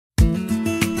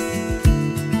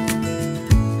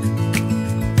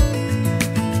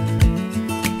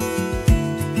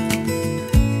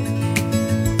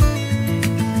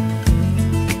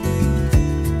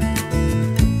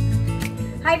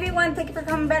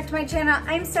welcome back to my channel.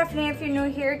 I'm Stephanie if you're new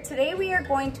here. Today we are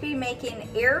going to be making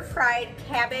air fried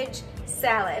cabbage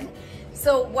salad.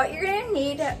 So what you're gonna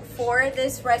need for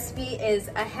this recipe is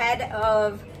a head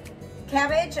of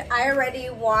cabbage. I already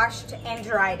washed and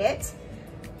dried it.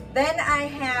 Then I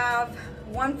have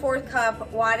 1/4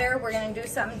 cup water. We're gonna do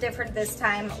something different this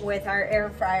time with our air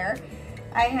fryer.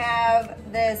 I have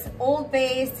this Old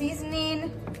Bay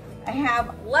seasoning. I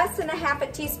have less than a half a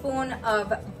teaspoon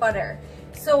of butter.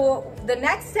 So the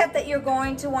next step that you're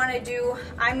going to want to do,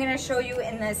 I'm going to show you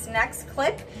in this next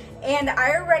clip. And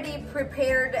I already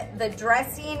prepared the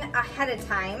dressing ahead of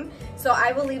time. So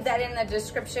I will leave that in the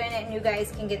description and you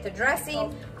guys can get the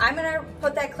dressing. I'm going to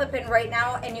put that clip in right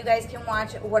now and you guys can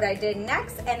watch what I did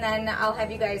next, and then I'll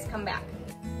have you guys come back.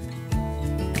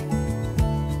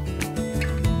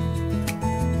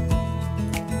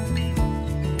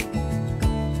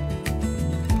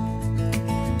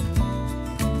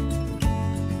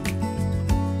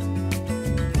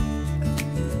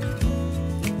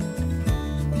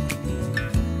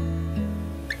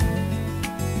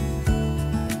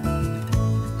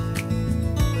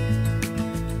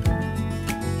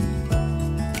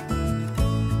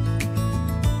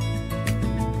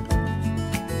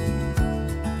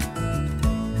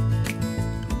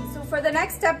 For the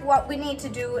next step, what we need to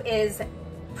do is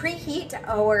preheat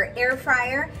our air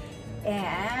fryer,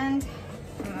 and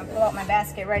I'm gonna pull out my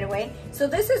basket right away. So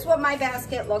this is what my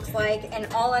basket looks like,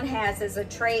 and all it has is a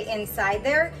tray inside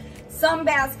there. Some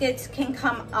baskets can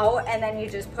come out and then you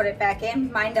just put it back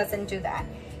in. Mine doesn't do that.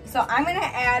 So I'm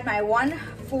gonna add my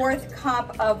 1/4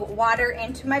 cup of water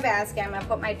into my basket. I'm gonna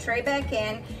put my tray back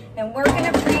in, and we're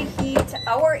gonna preheat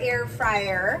our air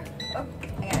fryer. Oh,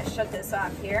 I gotta shut this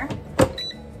off here.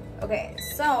 Okay,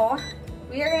 so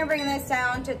we are gonna bring this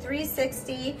down to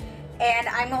 360, and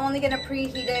I'm only gonna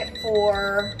preheat it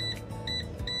for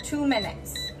 2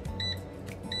 minutes.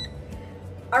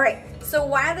 All right, so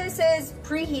while this is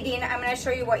preheating, I'm gonna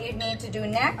show you what you need to do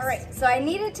next. All right, so I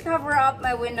needed to cover up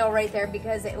my window right there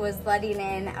because it was letting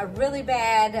in a really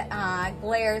bad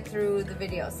glare through the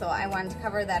video. So I wanted to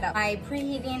cover that up. My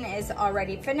preheating is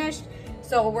already finished.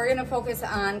 So we're gonna focus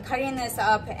on cutting this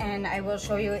up, and I will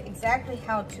show you exactly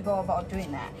how to go about doing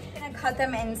that. I'm gonna cut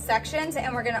them in sections,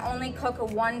 and we're gonna only cook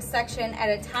one section at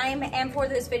a time. And for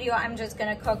this video, I'm just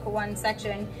gonna cook one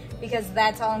section because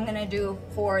that's all I'm gonna do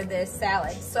for this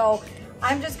salad. So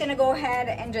I'm just gonna go ahead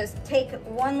and just take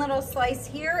one little slice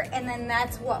here, and then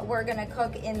that's what we're gonna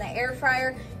cook in the air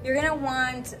fryer. You're gonna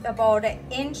want about 1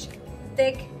 inch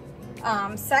thick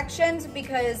sections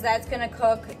because that's gonna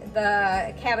cook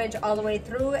the cabbage all the way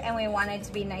through, and we want it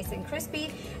to be nice and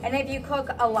crispy. And if you cook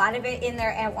a lot of it in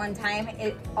there at one time,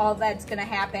 all that's gonna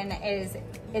happen is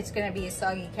it's gonna be a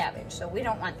soggy cabbage. So we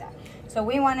don't want that. So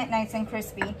we want it nice and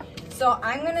crispy. So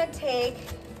I'm gonna take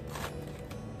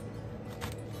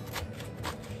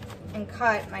and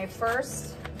cut my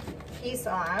first piece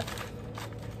off.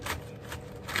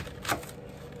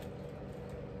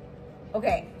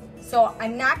 Okay. So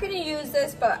I'm not gonna use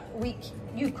this, but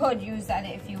you could use that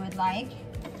if you would like.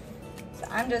 So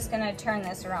I'm just gonna turn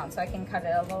this around so I can cut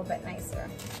it a little bit nicer.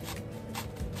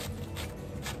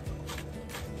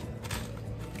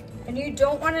 And you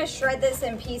don't wanna shred this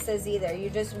in pieces either. You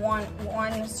just want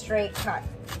one straight cut.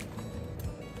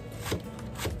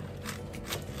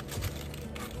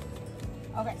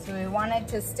 Okay, so we want it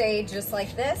to stay just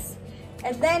like this.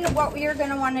 And then what we are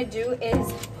gonna wanna do is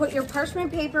put your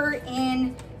parchment paper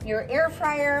in your air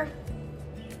fryer.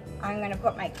 I'm gonna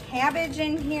put my cabbage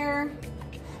in here.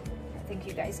 I think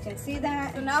you guys can see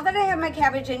that. So now that I have my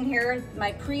cabbage in here,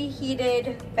 my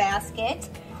preheated basket,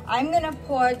 I'm gonna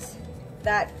put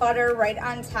that butter right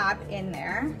on top in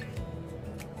there.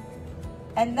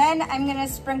 And then I'm gonna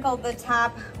sprinkle the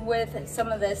top with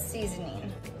some of this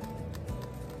seasoning.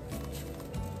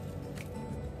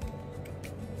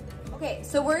 Okay,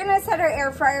 so we're gonna set our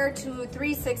air fryer to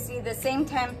 360, the same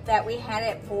temp that we had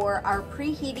it for our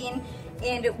preheating,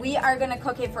 and we are gonna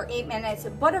cook it for 8 minutes,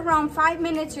 but around 5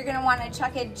 minutes, you're gonna wanna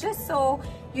check it just so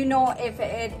you know if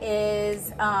it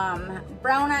is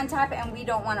brown on top, and we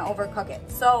don't wanna overcook it.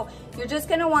 So you're just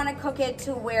gonna wanna cook it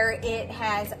to where it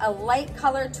has a light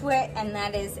color to it, and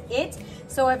that is it.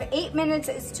 So if 8 minutes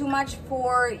is too much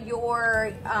for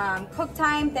your cook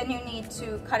time, then you need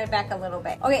to cut it back a little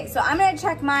bit. Okay, so I'm gonna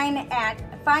check mine at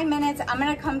 5 minutes. I'm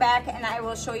gonna come back and I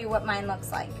will show you what mine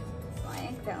looks like.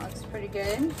 That looks pretty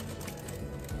good.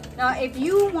 Now, if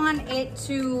you want it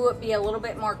to be a little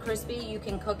bit more crispy, you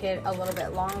can cook it a little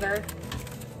bit longer.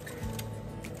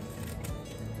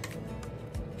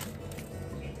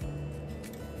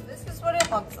 This is what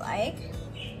it looks like.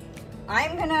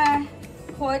 I'm gonna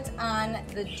put on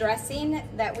the dressing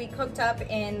that we cooked up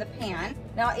in the pan.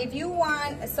 Now, if you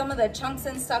want some of the chunks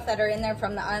and stuff that are in there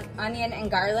from the onion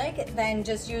and garlic, then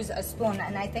just use a spoon.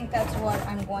 And I think that's what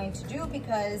I'm going to do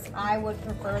because I would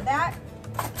prefer that.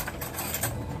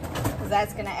 Because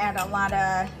that's gonna add a lot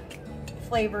of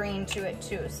flavoring to it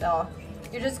too. So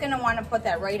you're just gonna wanna put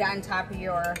that right on top of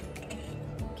your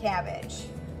cabbage.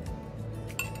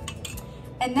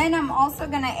 And then I'm also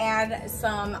gonna add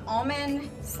some almond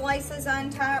slices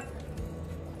on top.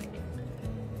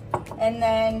 And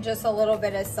then just a little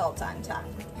bit of salt on top.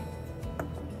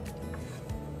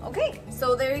 Okay,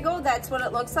 so there you go. That's what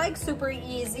it looks like. Super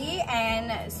easy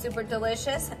and super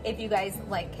delicious if you guys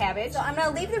like cabbage. So I'm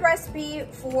gonna leave the recipe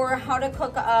for how to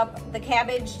cook up the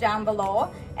cabbage down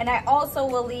below. And I also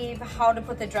will leave how to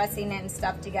put the dressing and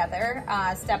stuff together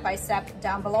step by step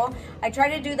down below. I try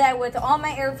to do that with all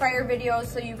my air fryer videos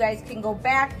so you guys can go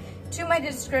back to my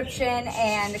description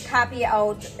and copy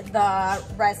out the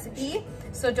recipe.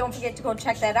 So don't forget to go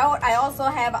check that out. I also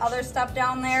have other stuff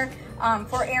down there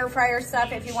for air fryer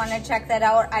stuff if you want to check that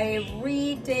out. I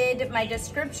redid my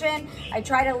description. I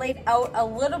try to lay it out a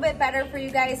little bit better for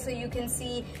you guys so you can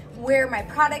see where my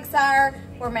products are,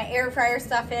 where my air fryer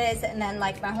stuff is, and then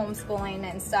like my homeschooling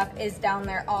and stuff is down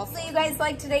there also. So you guys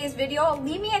like today's video,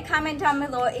 leave me a comment down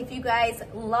below if you guys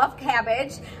love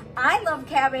cabbage. I love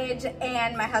cabbage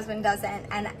and my husband doesn't,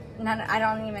 and I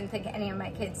don't even think any of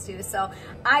my kids do. So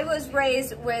I was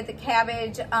raised with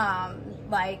cabbage,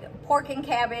 like pork and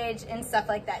cabbage and stuff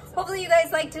like that. So hopefully you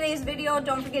guys like today's video.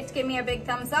 Don't forget to give me a big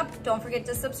thumbs up. Don't forget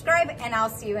to subscribe, and I'll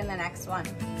see you in the next one.